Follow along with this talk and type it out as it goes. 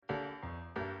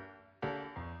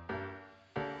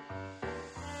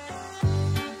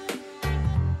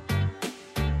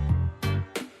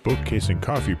Bookcase and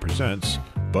Coffee presents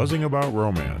Buzzing About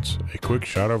Romance, a quick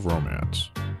shot of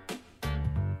romance.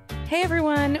 Hey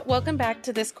everyone, welcome back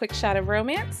to this quick shot of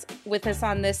romance. With us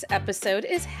on this episode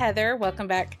is Heather. Welcome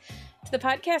back to the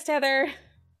podcast, Heather.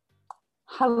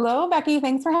 Hello, Becky.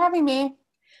 Thanks for having me.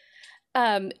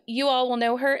 You all will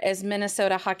know her as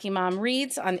Minnesota Hockey Mom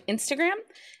Reads on Instagram.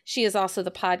 She is also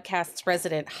the podcast's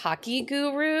resident hockey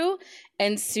guru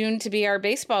and soon to be our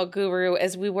baseball guru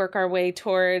as we work our way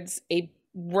towards a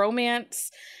romance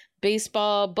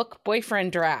baseball book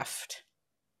boyfriend draft.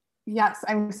 Yes,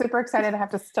 I'm super excited. I have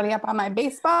to study up on my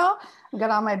baseball. I've got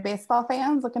all my baseball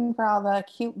fans looking for all the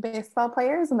cute baseball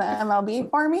players in the MLB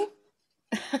for me.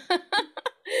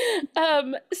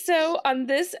 So on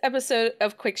this episode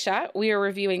of Quick Shot, we are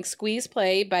reviewing Squeeze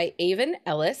Play by Aven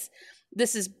Ellis.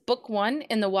 This is book 1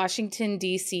 in the Washington,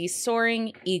 D.C.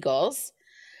 Soaring Eagles.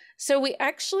 So we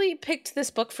actually picked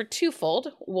this book for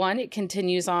twofold. One, it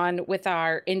continues on with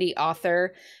our indie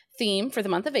author theme for the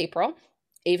month of April.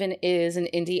 Aven is an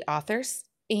indie author,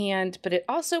 but it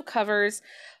also covers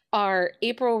our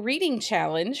April reading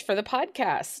challenge for the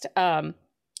podcast.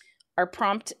 Our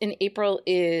prompt in April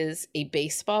is a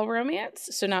baseball romance.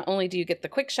 So not only do you get the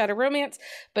quick shot of romance,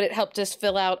 but it helped us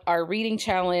fill out our reading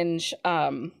challenge.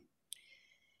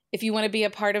 If you want to be a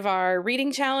part of our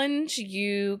reading challenge,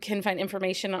 you can find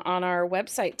information on our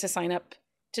website to sign up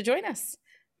to join us.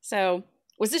 So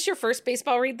was this your first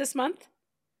baseball read this month?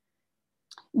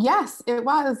 Yes, it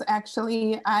was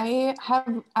actually.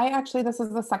 This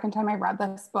is the second time I read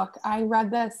this book. I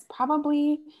read this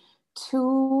probably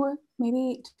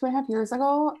maybe 2.5 years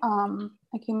ago.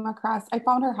 I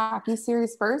found her hockey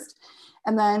series first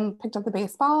and then picked up the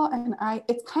baseball, and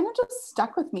it's kind of just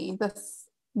stuck with me.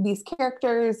 These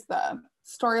characters, the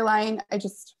storyline,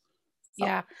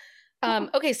 Yeah.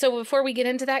 Okay, so before we get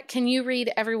into that, can you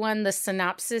read everyone the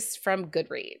synopsis from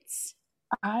Goodreads?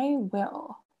 I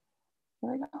will.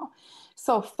 Here we go.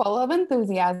 So full of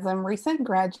enthusiasm, recent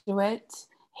graduate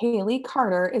Haley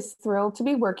Carter is thrilled to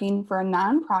be working for a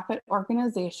nonprofit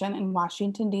organization in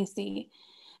Washington, D.C.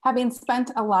 Having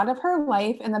spent a lot of her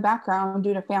life in the background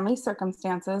due to family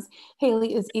circumstances,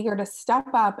 Haley is eager to step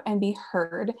up and be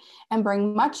heard and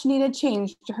bring much needed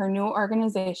change to her new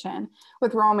organization.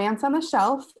 With romance on the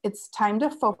shelf, it's time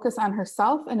to focus on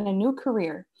herself and a new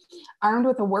career. Armed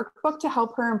with a workbook to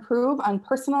help her improve on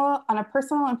a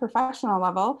personal and professional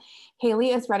level,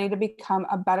 Haley is ready to become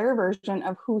a better version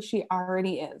of who she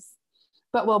already is.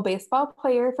 But will baseball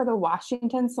player for the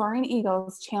Washington Soaring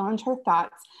Eagles challenge her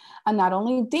thoughts on not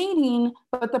only dating,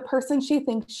 but the person she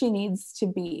thinks she needs to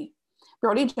be?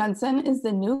 Brody Jensen is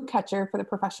the new catcher for the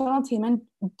professional team in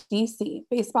DC.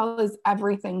 Baseball is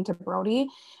everything to Brody,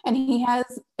 and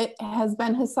it has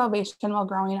been his salvation while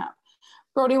growing up.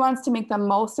 Brody wants to make the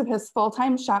most of his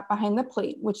full-time shot behind the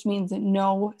plate, which means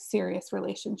no serious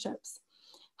relationships.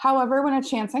 However, when a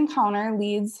chance encounter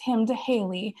leads him to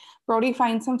Haley, Brody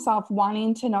finds himself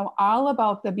wanting to know all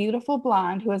about the beautiful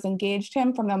blonde who has engaged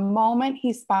him from the moment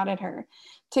he spotted her.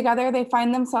 Together, they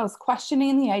find themselves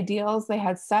questioning the ideals they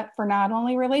had set for not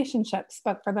only relationships,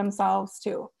 but for themselves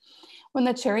too. When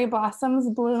the cherry blossoms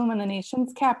bloom in the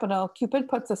nation's capital, Cupid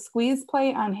puts a squeeze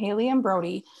play on Haley and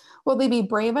Brody. Will they be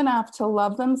brave enough to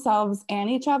love themselves and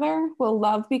each other? Will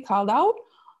love be called out?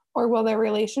 Or will their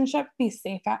relationship be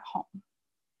safe at home?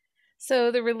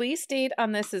 So the release date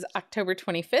on this is October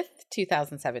 25th,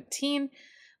 2017.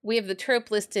 We have the trope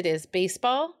listed as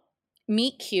baseball,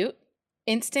 meet cute,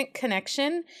 instant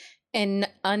connection, and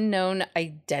unknown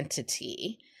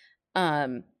identity.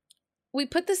 We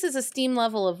put this as a steam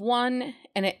level of 1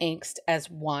 and an angst as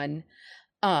 1.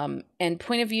 And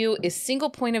point of view is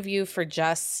single point of view for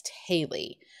just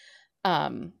Haley.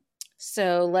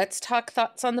 So let's talk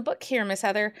thoughts on the book here, Miss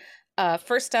Heather.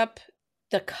 First up,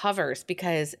 the covers,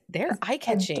 because they're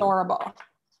eye-catching. Adorable.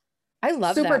 I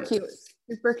love them.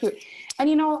 Super cute.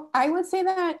 And I would say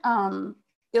that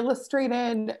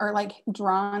illustrated or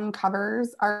drawn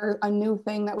covers are a new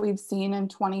thing that we've seen in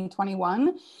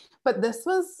 2021, but this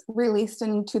was released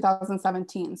in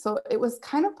 2017, so it was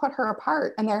kind of put her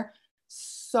apart, and they're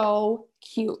so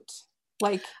cute,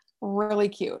 really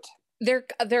cute. They're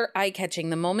eye-catching.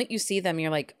 The moment you see them,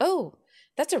 you're like, oh,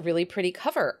 that's a really pretty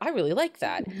cover. I really like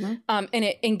that. Mm-hmm. And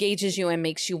it engages you and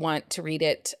makes you want to read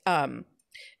it. A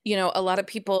lot of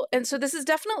people, and so this is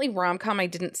definitely rom-com. I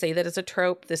didn't say that as a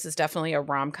trope. This is definitely a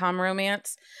rom-com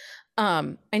romance.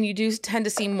 And you do tend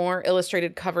to see more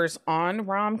illustrated covers on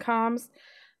rom-coms.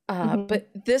 But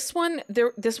this one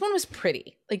was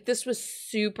pretty. This was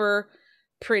super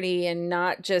pretty and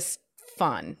not just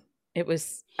fun. I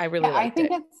really liked it. I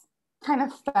think it's kind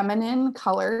of feminine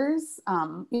colors,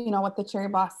 with the cherry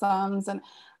blossoms. And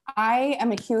I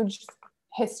am a huge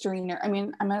history nerd. I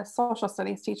mean, I'm a social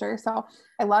studies teacher, so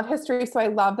I love history. So I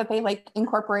love that they like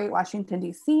incorporate Washington,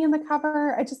 D.C. in the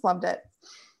cover. I just loved it.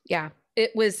 Yeah.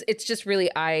 It's just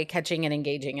really eye-catching and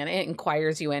engaging, and it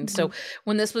inquires you in. So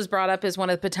when this was brought up as one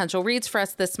of the potential reads for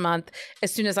us this month,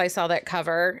 as soon as I saw that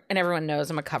cover, and everyone knows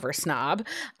I'm a cover snob,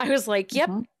 I was like, yep,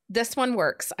 this one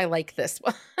works. I like this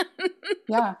one.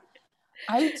 Yeah.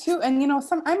 I too, and you know,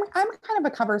 I'm kind of a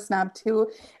cover snob too.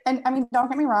 And I mean, don't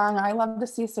get me wrong, I love to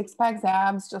see six packs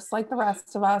abs just like the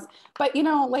rest of us. But you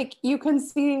know, like you can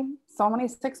see so many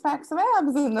six packs of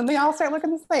abs and then they all start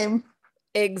looking the same.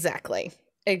 Exactly.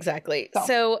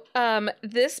 So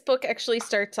this book actually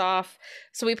starts off,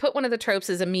 so we put one of the tropes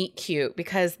as a meet cute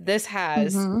because this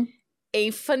has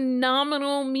a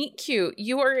phenomenal meet cute.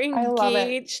 You are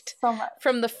engaged so much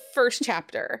from the first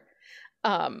chapter.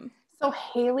 So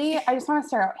Haley, I just want to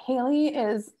start out. Haley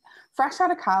is fresh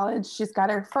out of college. She's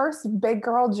got her first big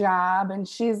girl job and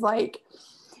she's like,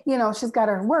 you know, she's got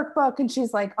her workbook and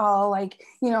she's like all like,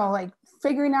 you know, like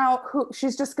figuring out who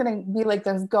she's just going to be like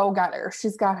this go-getter.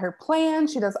 She's got her plan.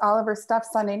 She does all of her stuff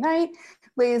Sunday night,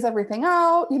 lays everything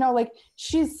out, you know, like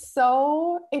she's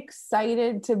so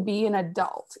excited to be an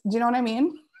adult. Do you know what I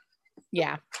mean?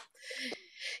 Yeah.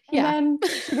 And then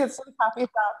she gets to the coffee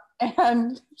shop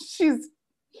and she's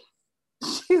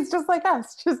just like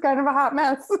us. She's kind of a hot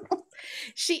mess.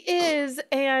 She is.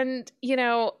 And, you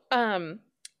know,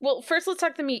 well, first let's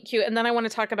talk the meet cute, and then I want to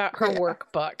talk about her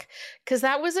workbook, because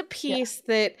that was a piece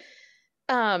that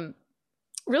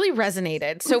really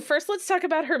resonated. So first let's talk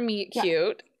about her meet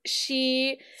cute.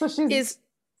 She's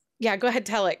go ahead,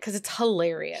 tell it, because it's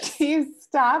hilarious. She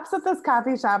stops at this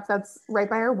coffee shop that's right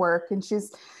by her work, and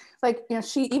she's like, you know,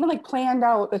 she even like planned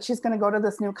out that she's going to go to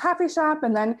this new coffee shop.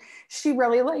 And then she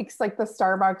really likes like the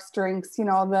Starbucks drinks, you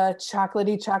know, the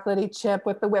chocolatey chip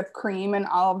with the whipped cream and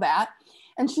all of that.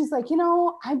 And she's like, you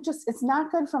know, it's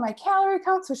not good for my calorie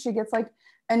count. So she gets like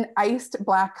an iced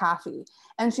black coffee,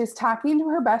 and she's talking to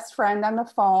her best friend on the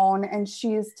phone, and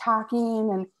she's talking,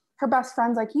 and her best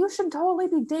friend's like, you should totally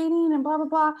be dating and blah, blah,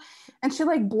 blah. And she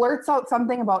like blurts out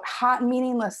something about hot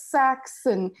meaningless sex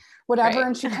and whatever. Right.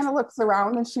 And she kind of looks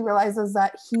around and she realizes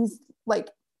that he's like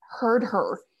heard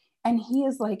her and he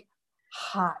is like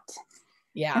hot.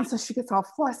 Yeah. And so she gets all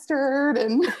flustered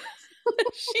and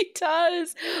she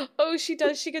does. Oh, she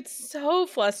does. She gets so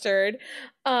flustered.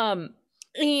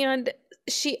 And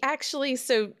she actually,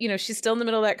 so, you know, she's still in the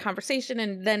middle of that conversation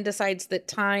and then decides that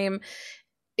time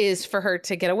is for her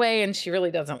to get away, and she really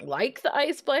doesn't like the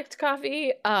ice black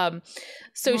coffee.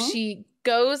 So she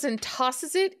goes and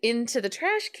tosses it into the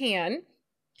trash can,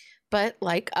 but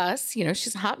like us, you know,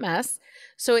 she's a hot mess.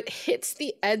 So it hits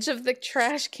the edge of the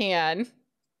trash can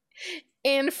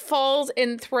and falls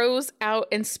and throws out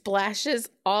and splashes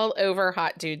all over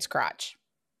hot dude's crotch.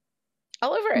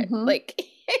 All over it. Like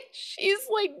she's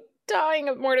like dying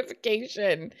of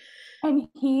mortification. And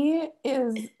he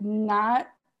is not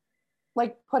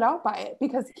like put out by it,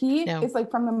 because he is like,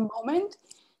 from the moment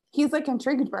he's like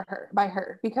intrigued by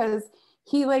her because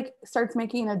he like starts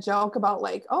making a joke about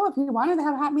like, oh, if you wanted to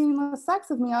have hot meaningless sex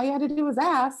with me, all you had to do was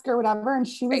ask or whatever. And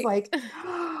she was like,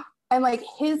 and like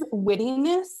his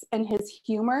wittiness and his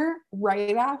humor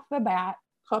right off the bat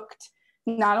hooked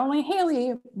not only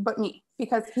Haley, but me,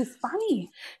 because he's funny.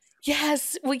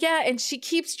 Yes. Well, yeah. And she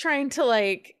keeps trying to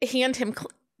like hand him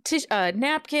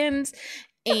napkins.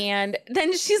 And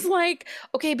then she's like,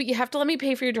 okay, but you have to let me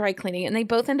pay for your dry cleaning. And they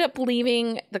both end up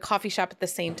leaving the coffee shop at the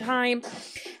same time.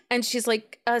 And she's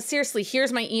like, seriously,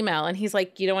 here's my email. And he's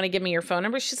like, you don't want to give me your phone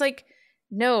number? She's like,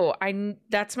 no,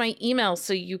 that's my email.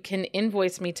 So you can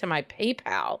invoice me to my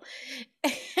PayPal.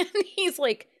 And he's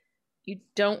like, you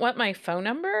don't want my phone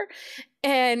number?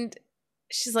 And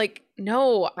she's like,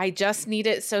 no, I just need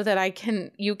it so that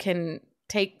you can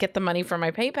get the money from my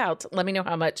PayPal to let me know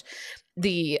how much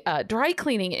the dry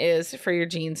cleaning is for your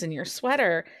jeans and your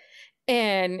sweater.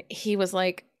 And he was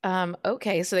like,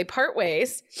 okay. So they part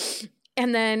ways.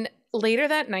 And then later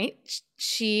that night,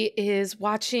 she is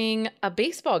watching a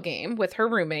baseball game with her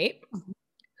roommate,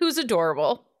 who's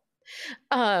adorable.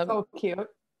 So cute.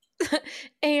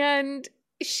 And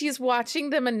she's watching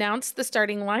them announce the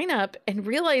starting lineup and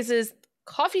realizes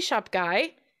coffee shop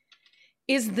guy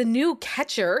is the new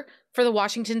catcher for the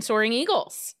Washington Soaring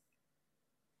Eagles.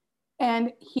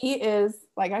 And he is,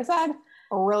 like I said,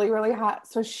 really, really hot.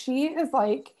 So she is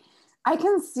like, I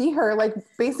can see her like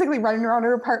basically running around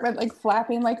her apartment, like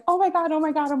flapping, like, oh my God, oh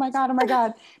my God, oh my God, oh my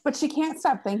God. But she can't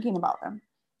stop thinking about him.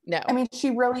 No. I mean,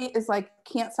 she really is like,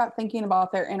 can't stop thinking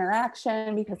about their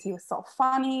interaction because he was so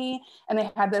funny and they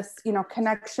had this, you know,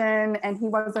 connection, and he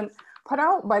wasn't put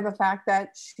out by the fact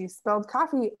that she spilled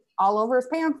coffee all over his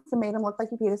pants and made him look like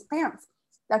he peed his pants.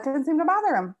 That didn't seem to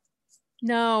bother him.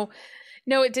 No,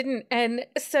 it didn't. And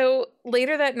so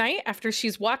later that night, after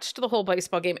she's watched the whole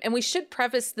baseball game, and we should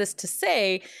preface this to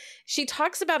say, she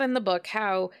talks about in the book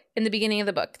how, in the beginning of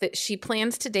the book, that she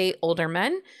plans to date older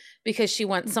men because she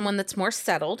wants someone that's more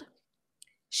settled.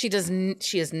 She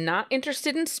is not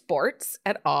interested in sports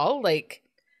at all, like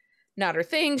not her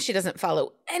thing. She doesn't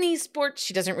follow any sports.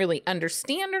 She doesn't really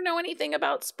understand or know anything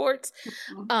about sports.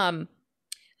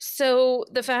 So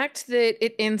the fact that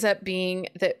it ends up being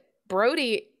that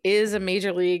Brody is a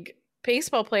Major League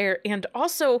Baseball player and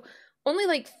also only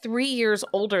like 3 years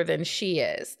older than she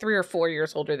is, 3 or 4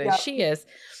 years older than she is,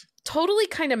 totally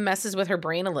kind of messes with her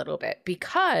brain a little bit,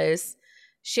 because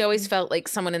she always felt like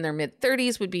someone in their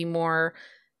mid-30s would be more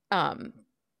a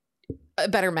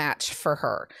better match for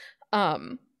her.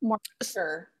 More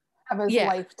sure of his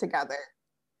life together.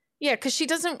 Yeah, because she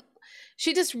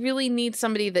just really needs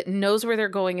somebody that knows where they're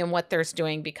going and what they're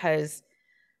doing, because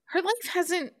her life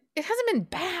hasn't been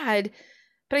bad,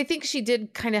 but I think she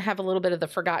did kind of have a little bit of the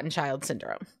forgotten child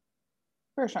syndrome.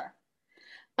 For sure.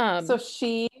 So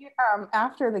she,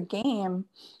 after the game,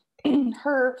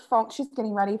 her phone, she's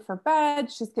getting ready for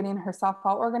bed, she's getting herself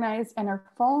all organized, and her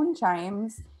phone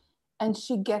chimes, and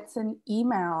she gets an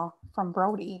email from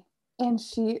Brody, and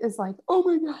she is like, oh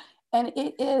my God. And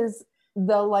it is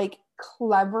the like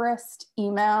cleverest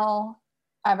email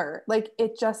ever. Like,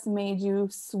 it just made you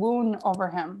swoon over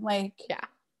him. Like, yeah,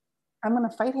 I'm gonna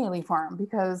fight Haley for him,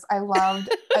 because I loved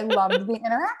the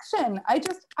interaction.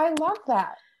 I love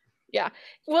that. Yeah.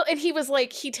 Well, and he was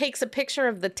like, he takes a picture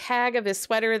of the tag of his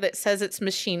sweater that says it's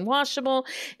machine washable,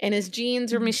 and his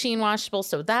jeans are machine washable,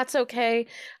 so that's okay.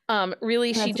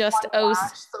 Really, she just owes,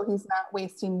 so he's not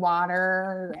wasting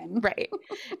water. Right.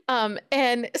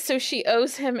 And so she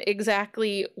owes him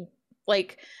exactly,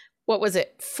 like, what was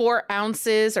it, 4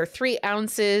 ounces or 3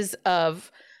 ounces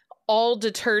of all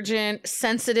detergent,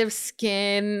 sensitive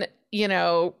skin, you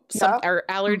know, or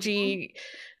allergy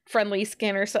friendly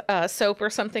skin or soap or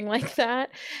something like that.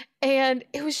 And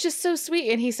it was just so sweet.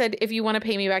 And he said, if you want to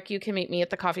pay me back, you can meet me at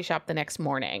the coffee shop the next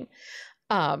morning.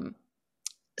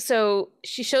 So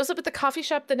she shows up at the coffee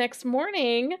shop the next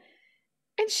morning,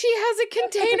 and she has a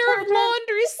container of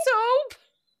laundry soap.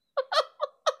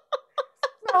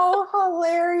 So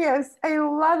hilarious. I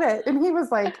love it. And he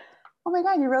was like, oh my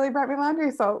God, you really brought me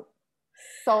laundry soap.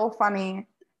 So funny.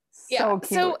 So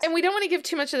cute. So, and we don't want to give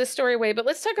too much of the story away, but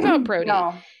let's talk about Brody.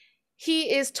 No.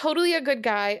 He is totally a good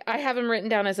guy. I have him written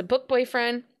down as a book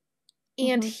boyfriend.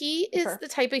 And he is the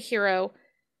type of hero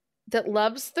that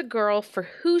loves the girl for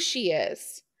who she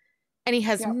is. And he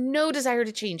has no desire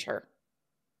to change her.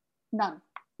 None.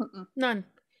 None.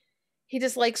 He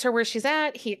just likes her where she's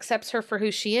at. He accepts her for who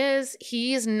she is.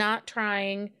 He is not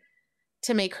trying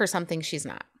to make her something she's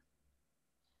not.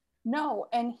 No.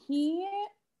 And he,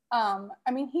 I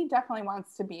mean, he definitely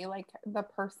wants to be like the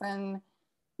person,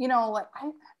 you know, like, I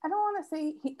don't want to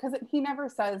say because he never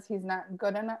says he's not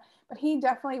good enough, but he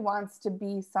definitely wants to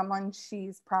be someone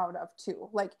she's proud of too.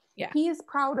 Like, he's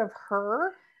proud of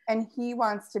her, and he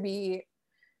wants to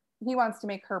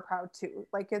make her proud too.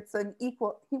 Like, he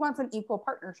wants an equal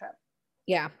partnership.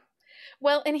 Yeah.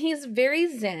 Well, and he's very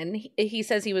zen. He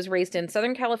says he was raised in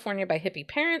Southern California by hippie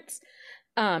parents.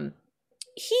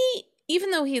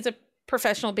 Even though he's a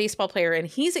professional baseball player and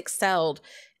he's excelled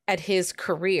at his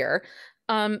career,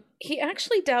 he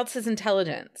actually doubts his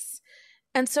intelligence.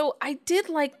 And so I did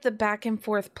like the back and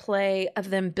forth play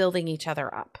of them building each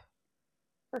other up.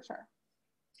 For sure.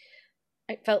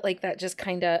 I felt like that just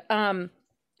kind of, and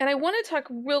I want to talk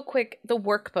real quick, the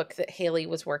workbook that Haley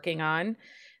was working on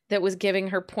that was giving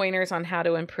her pointers on how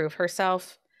to improve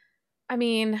herself. I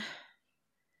mean,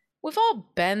 we've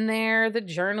all been there, the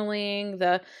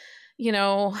journaling, you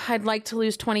know, I'd like to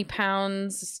lose 20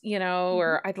 pounds, you know,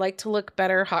 or I'd like to look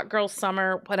better, hot girl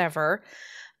summer, whatever.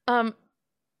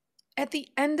 At the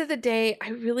end of the day, I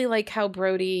really like how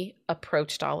Brody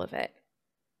approached all of it.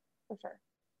 For sure.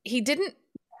 He didn't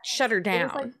shut her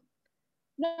down. Like,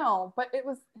 no, but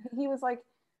he was like,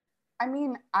 I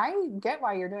mean, I get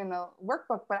why you're doing the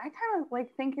workbook, but I kind of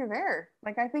like think you're there.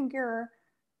 Like, I think you're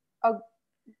a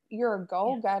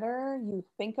go-getter. You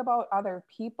think about other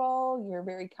people. You're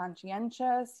very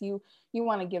conscientious. You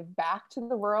want to give back to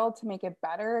the world to make it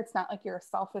better. It's not like you're a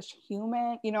selfish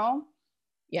human, you know?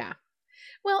 Yeah.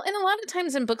 Well, and a lot of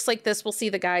times in books like this, we'll see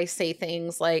the guy say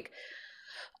things like,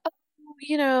 oh,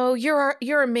 you know,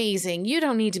 you're amazing. You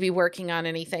don't need to be working on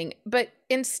anything. But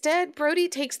instead, Brody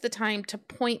takes the time to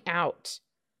point out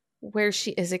where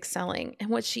she is excelling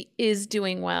and what she is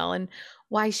doing well and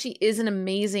why she is an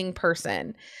amazing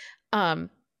person. And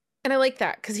I like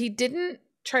that because he didn't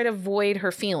try to void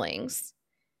her feelings.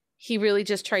 He really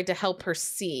just tried to help her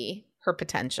see her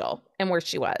potential and where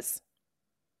she was.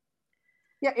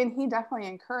 Yeah, and he definitely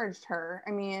encouraged her.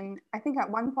 I mean, I think at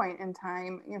one point in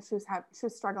time, you know, she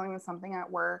was struggling with something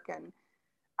at work, and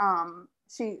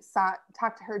she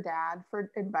talked to her dad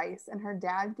for advice, and her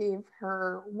dad gave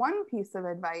her one piece of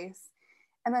advice,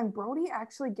 and then Brody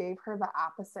actually gave her the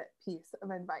opposite piece of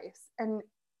advice, and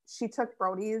she took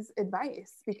Brody's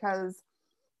advice because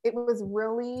it was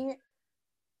really,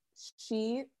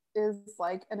 she is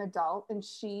like an adult and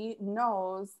she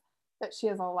knows that she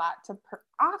has a lot to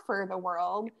offer the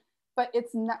world, but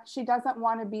it's not, she doesn't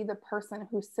want to be the person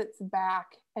who sits back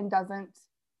and doesn't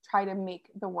try to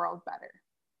make the world better.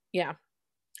 Yeah.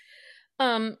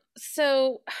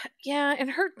 So yeah,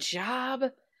 and her job,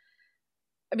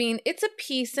 I mean, it's a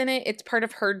piece in it. It's part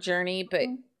of her journey, but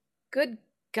good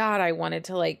God, I wanted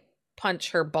to like punch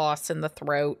her boss in the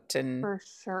throat. And for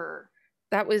sure.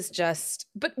 That was just,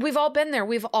 but we've all been there.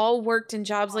 We've all worked in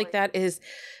jobs like that, is,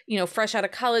 you know, fresh out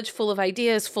of college, full of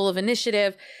ideas, full of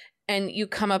initiative. And you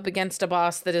come up against a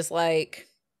boss that is like,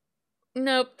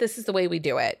 nope, this is the way we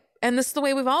do it. And this is the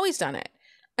way we've always done it.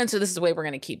 And so this is the way we're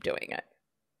going to keep doing it.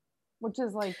 Which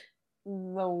is like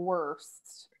the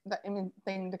worst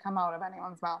thing to come out of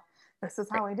anyone's mouth. This is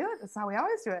how we do it. This is how we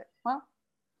always do it. Well,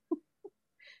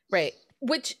 right.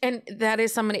 Which, and that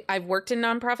is somebody, I've worked in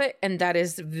nonprofit, and that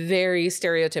is very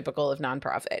stereotypical of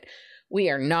nonprofit. We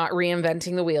are not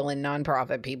reinventing the wheel in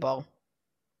nonprofit, people.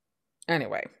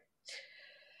 Anyway.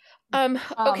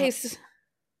 Okay. So,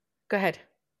 go ahead.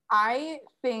 I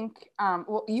think,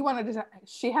 well, you wanted to,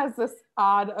 she has this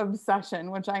odd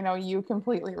obsession, which I know you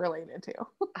completely related to.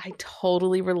 I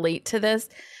totally relate to this.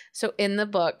 So in the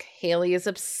book, Haley is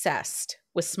obsessed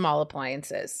with small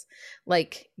appliances,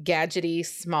 like gadgety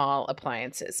small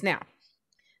appliances. Now,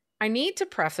 I need to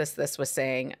preface this with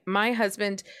saying my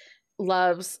husband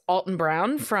loves Alton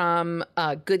Brown from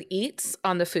Good Eats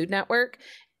on the Food Network.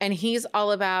 And he's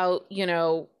all about, you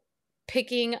know,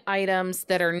 picking items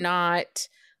that are not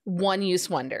one-use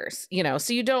wonders, you know,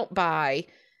 so you don't buy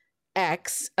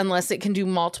X unless it can do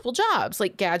multiple jobs.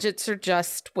 Like gadgets are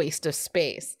just waste of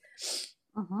space.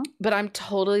 But I'm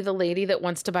totally the lady that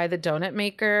wants to buy the donut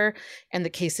maker and the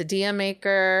quesadilla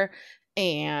maker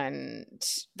and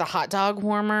the hot dog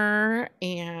warmer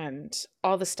and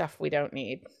all the stuff we don't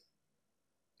need.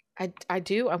 I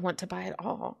do. I want to buy it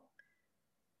all.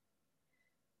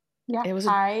 Yeah,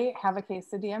 I have a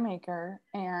quesadilla maker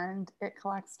and it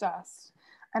collects dust.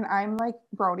 And I'm like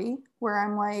Brody, where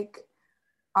I'm like,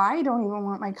 I don't even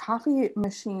want my coffee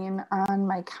machine on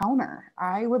my counter.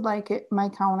 I would like my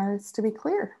counters to be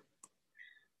clear.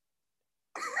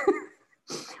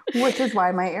 Which is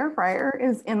why my air fryer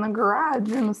is in the garage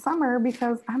in the summer,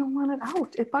 because I don't want it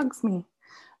out. It bugs me.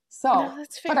 So, no,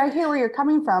 that's fair. But I hear where you're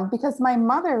coming from, because my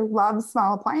mother loves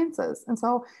small appliances. And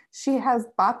so she has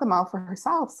bought them all for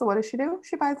herself. So what does she do?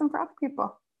 She buys them for other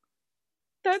people.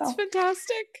 That's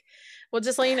fantastic. Well,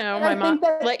 just let you know,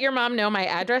 let your mom know my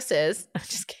address is. I'm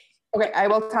just kidding. Okay, I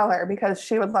will tell her because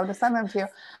she would love to send them to you.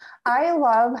 I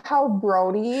love how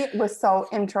Brody was so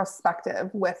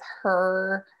introspective with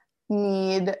her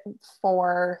need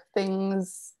for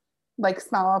things like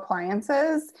small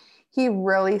appliances. He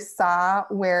really saw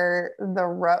where the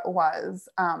root was.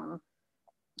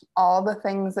 All the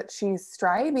things that she's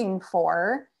striving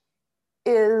for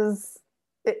it's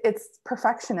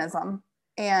perfectionism.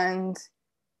 And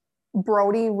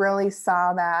Brody really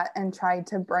saw that and tried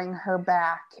to bring her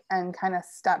back and kind of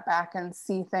step back and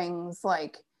see things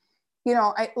like, you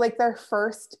know, like their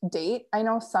first date. I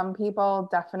know some people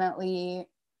definitely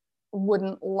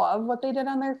wouldn't love what they did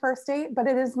on their first date, but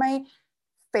it is my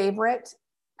favorite,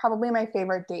 probably my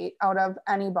favorite date out of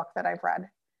any book that I've read.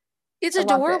 It's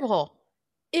adorable.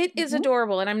 It is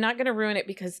adorable. And I'm not going to ruin it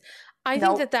because I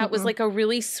think that was like a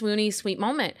really swoony, sweet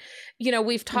moment. You know,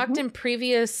 we've talked in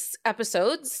previous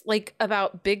episodes like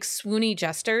about big swoony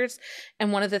gestures.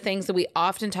 And one of the things that we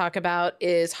often talk about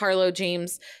is Harlow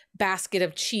James' basket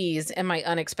of cheese and My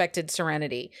Unexpected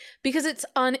Serenity, because it's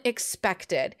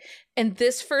unexpected. And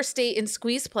this first date in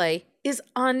Squeeze Play is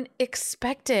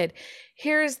unexpected.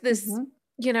 Here's this,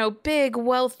 you know, big,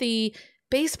 wealthy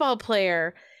baseball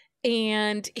player,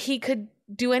 and he could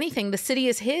do anything. The city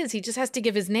is his. He just has to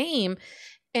give his name.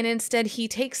 And instead he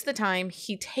takes the time,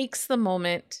 he takes the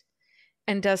moment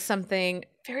and does something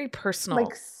very personal.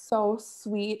 Like so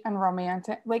sweet and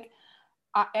romantic. Like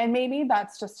and maybe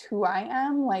that's just who I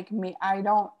am. Like me,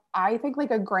 I think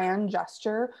like a grand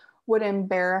gesture would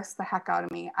embarrass the heck out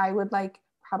of me. I would like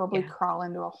probably crawl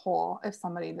into a hole if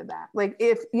somebody did that. Like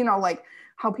if, like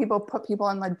how people put people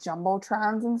in the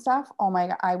jumbotrons and stuff. Oh my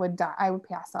God, I would die. I would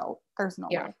pass out. There's no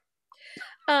way.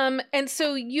 And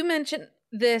so you mentioned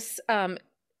this,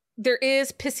 there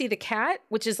is Pissy the cat,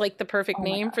 which is like the perfect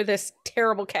name for this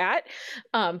terrible cat.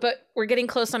 But we're getting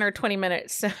close on our 20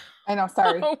 minutes. So. I know.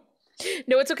 Sorry.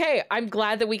 No, it's okay. I'm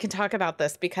glad that we can talk about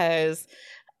this because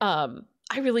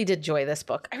I really did enjoy this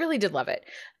book. I really did love it.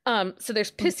 So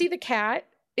there's Pissy the cat.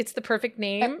 It's the perfect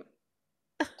name.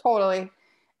 Totally.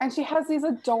 And she has these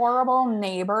adorable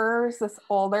neighbors, this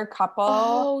older couple.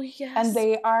 Oh, yes. And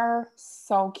they are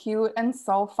so cute and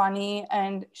so funny.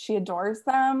 And she adores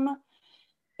them.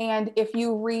 And if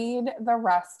you read the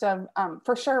rest of,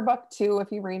 for sure, book 2,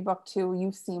 if you read book 2,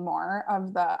 you see more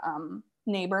of the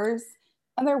neighbors.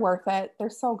 And they're worth it. They're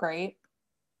so great.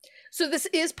 So this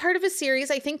is part of a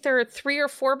series. I think there are 3 or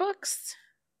 4 books.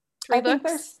 I think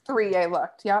there's 3. I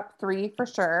looked. Yep, 3 for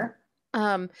sure.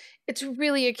 It's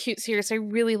really a cute series. I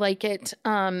really like it.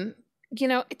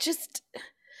 It just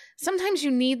sometimes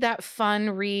you need that fun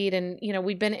read, and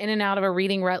we've been in and out of a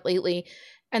reading rut lately,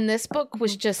 and this book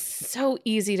was just so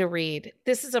easy to read.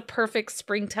 This is a perfect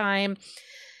springtime.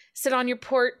 Sit on your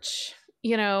porch,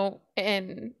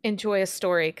 and enjoy a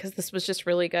story because this was just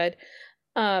really good.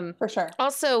 For sure.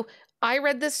 Also, I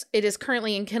read this. It is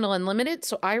currently in Kindle Unlimited,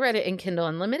 so I read it in Kindle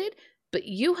Unlimited. But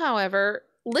you, however,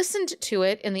 listened to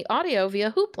it in the audio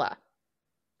via Hoopla,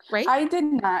 right? I did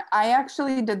not. I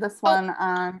actually did this one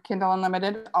on Kindle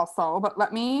Unlimited also, but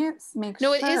let me make sure.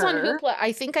 No, it is on Hoopla.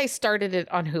 I think I started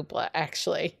it on Hoopla,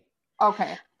 actually.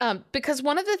 Okay. Because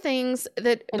one of the things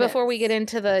that, before we get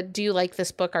into the do you like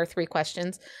this book, our 3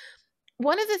 questions,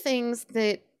 one of the things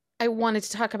that I wanted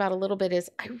to talk about a little bit is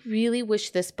I really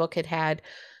wish this book had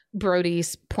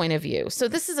Brody's point of view. So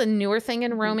this is a newer thing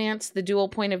in romance, the dual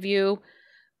point of view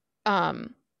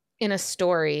in a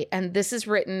story. And this is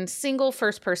written single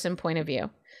first person point of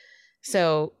view.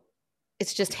 So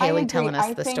it's just Haley telling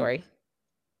us the story.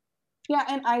 Yeah.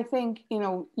 And I think,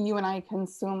 you and I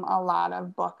consume a lot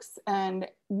of books, and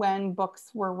when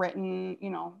books were written,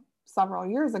 several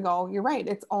years ago, you're right.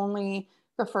 It's only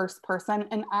the first person.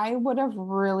 And I would have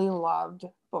really loved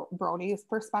Brody's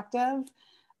perspective.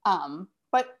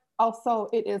 But also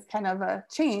it is kind of a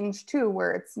change too,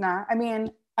 where it's not,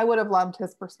 I would have loved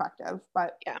his perspective,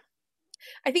 but yeah,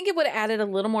 I think it would have added a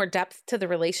little more depth to the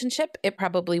relationship. It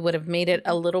probably would have made it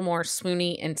a little more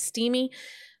swoony and steamy.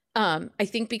 I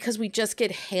think because we just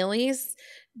get Haley's,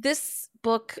 this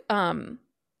book,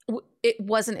 it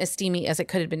wasn't as steamy as it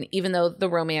could have been, even though the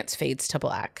romance fades to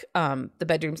black. The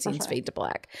bedroom scenes fade to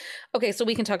black. Okay, so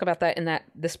we can talk about that in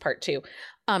this part too.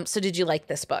 So did you like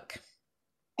this book?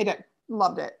 I did.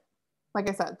 Loved it. Like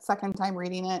I said, second time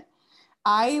reading it.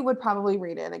 I would probably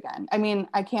read it again.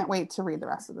 I can't wait to read the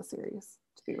rest of the series,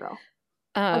 to be real.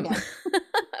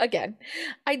 Again,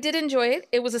 I did enjoy it.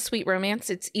 It was a sweet romance.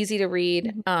 It's easy to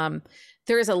read.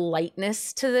 There is a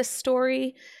lightness to this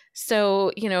story.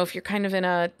 So, if you're kind of in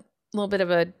a little bit of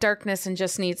a darkness and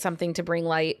just need something to bring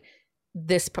light,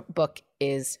 this book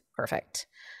is perfect.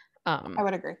 I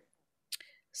would agree.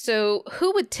 So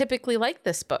who would typically like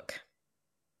this book?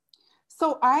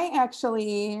 So I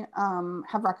actually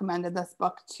have recommended this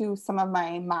book to some of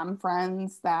my mom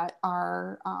friends that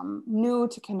are new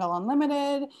to Kindle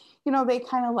Unlimited. They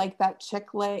kind of like that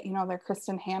chick lit, they're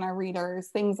Kristen Hanna readers,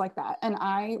 things like that. And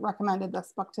I recommended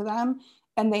this book to them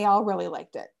and they all really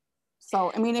liked it.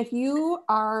 So, if you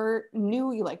are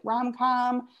new, you like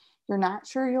rom-com, you're not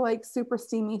sure you like super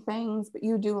steamy things, but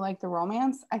you do like the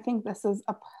romance, I think this is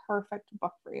a perfect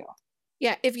book for you.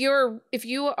 Yeah, if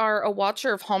you are a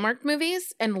watcher of Hallmark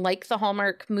movies and like the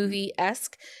Hallmark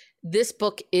movie-esque, this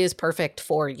book is perfect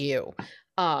for you.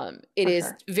 It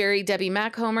is very Debbie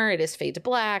Macomber. It is fade to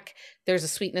black. There's a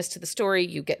sweetness to the story.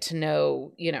 You get to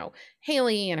know,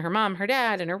 Haley and her mom, her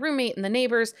dad, and her roommate and the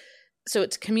neighbors. So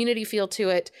it's community feel to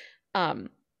it.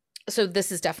 So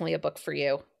this is definitely a book for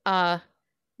you.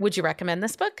 Would you recommend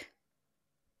this book?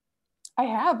 I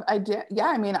have. I did.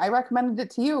 Yeah. I recommended it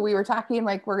to you. We were talking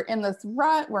like we're in this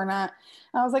rut. We're not.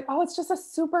 And I was like, oh, it's just a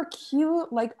super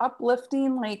cute, like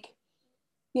uplifting, like,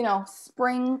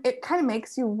 spring. It kind of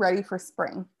makes you ready for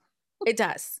spring. It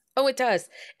does. Oh, it does.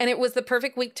 And it was the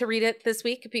perfect week to read it this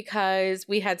week because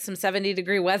we had some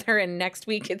 70-degree weather and next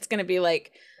week it's going to be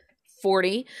like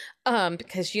 40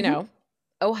 because,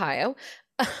 Ohio.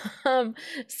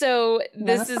 So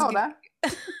this Minnesota.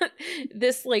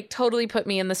 This like totally put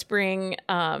me in the spring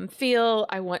feel.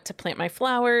 I want to plant my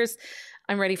flowers.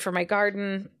 I'm ready for my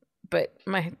garden. but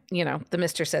the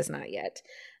mister says not yet.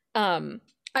 I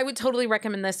would totally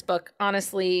recommend this book.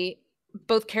 Honestly,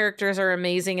 both characters are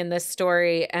amazing in this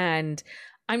story, and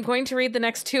I'm going to read the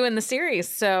next 2 in the series.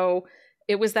 So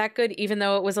it was that good, even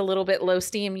though it was a little bit low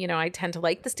steam. I tend to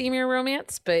like the steamier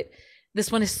romance, but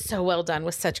this one is so well done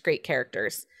with such great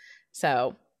characters.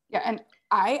 So yeah, and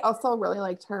I also really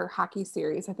liked her hockey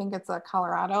series. I think it's a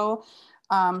Colorado.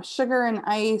 Sugar and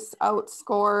Ice,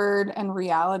 Outscored, and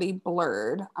Reality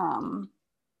Blurred. And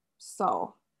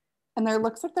there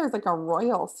looks like there's like a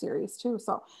Royal series too.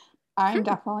 So I'm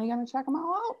definitely going to check them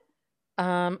all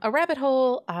out. A rabbit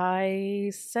hole.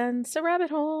 I sense a rabbit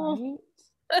hole.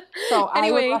 Right. So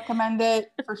anyway, I would recommend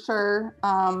it for sure.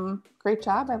 Great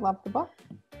job. I love the book.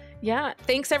 Yeah.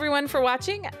 Thanks everyone for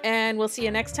watching, and we'll see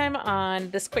you next time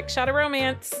on This Quick Shot of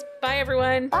Romance. Bye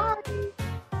everyone. Bye.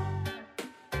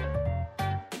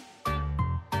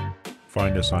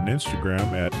 Find us on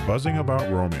Instagram at Buzzing About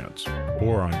Romance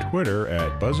or on Twitter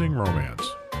at Buzzing Romance.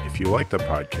 If you like the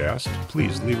podcast,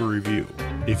 please leave a review.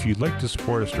 If you'd like to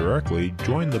support us directly,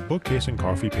 join the Bookcase and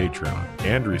Coffee Patreon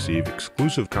and receive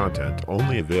exclusive content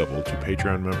only available to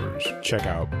Patreon members. Check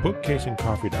out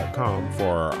bookcaseandcoffee.com for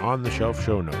our on-the-shelf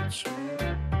show notes.